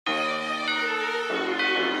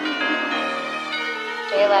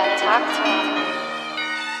Kayla, talk to him.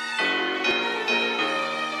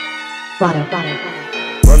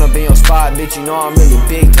 Run up in your spot, bitch, you know I'm really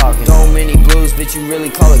big talking. So many blues, bitch, you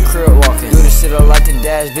really call it crib walking. Do the shit up like the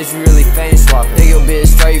dash, bitch, we really fame swapping. Take your bitch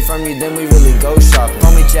straight from you, then we really go shopping.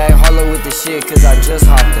 Call me Jack Harlow with the shit, cause I just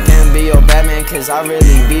hopped in. Can't be your Batman, cause I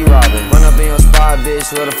really be robbing. Run up in your spot,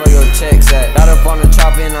 bitch, where the fuck your checks at? Got up on the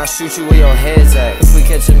chopper and I shoot you where your head's at. If we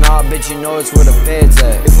catch a knob, bitch, you know it's where the feds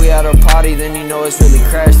at. If we at a party, then you know it's really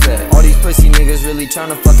crashed at. All these pussy niggas really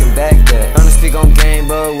tryna fucking back that. Tryna speak on game,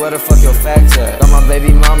 but where the fuck your facts at? Got my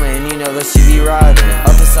baby mama and you know that she be riding.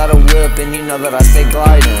 Up inside a whip and you know that I stay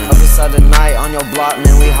gliding. Up inside the night on your block,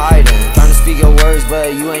 man, we hiding. Tryna speak your words,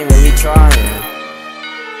 but you ain't really trying.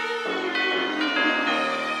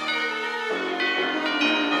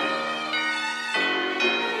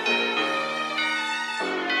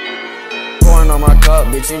 On my cup,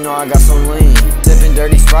 bitch, you know I got some lean. Sipping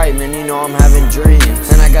dirty Sprite, man, you know I'm having dreams.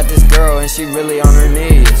 And I got this girl and she really on her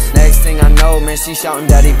knees. Next thing I know, man, she shouting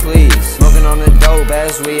daddy please. Smoking on the dope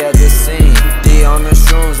as we at the scene. She on the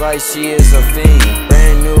shrooms like she is a fiend.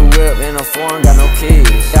 Brand new whip in a foreign, got no keys.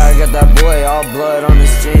 Yeah, I got that boy, all blood on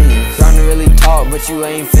his jeans. Trying to really talk, but you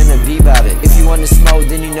ain't finna be about it. If you wanna smoke,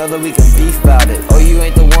 then you know that we can beef about it. Oh, you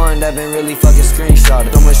ain't the one that been really fucking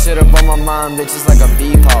screenshotted. So much shit up on my mind, bitch, it's like a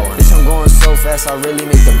B-power. Bitch, I'm going so fast, I really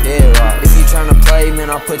make the bed rock. If you tryna play, man,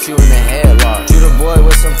 I'll put you in the headlock. Shoot a boy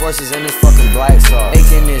with some forces in his fucking black sauce.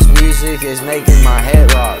 Making this music is making my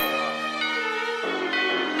head rock.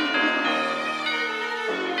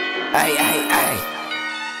 Ay, ay, ay.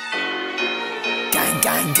 Gang,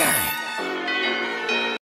 gang, gang.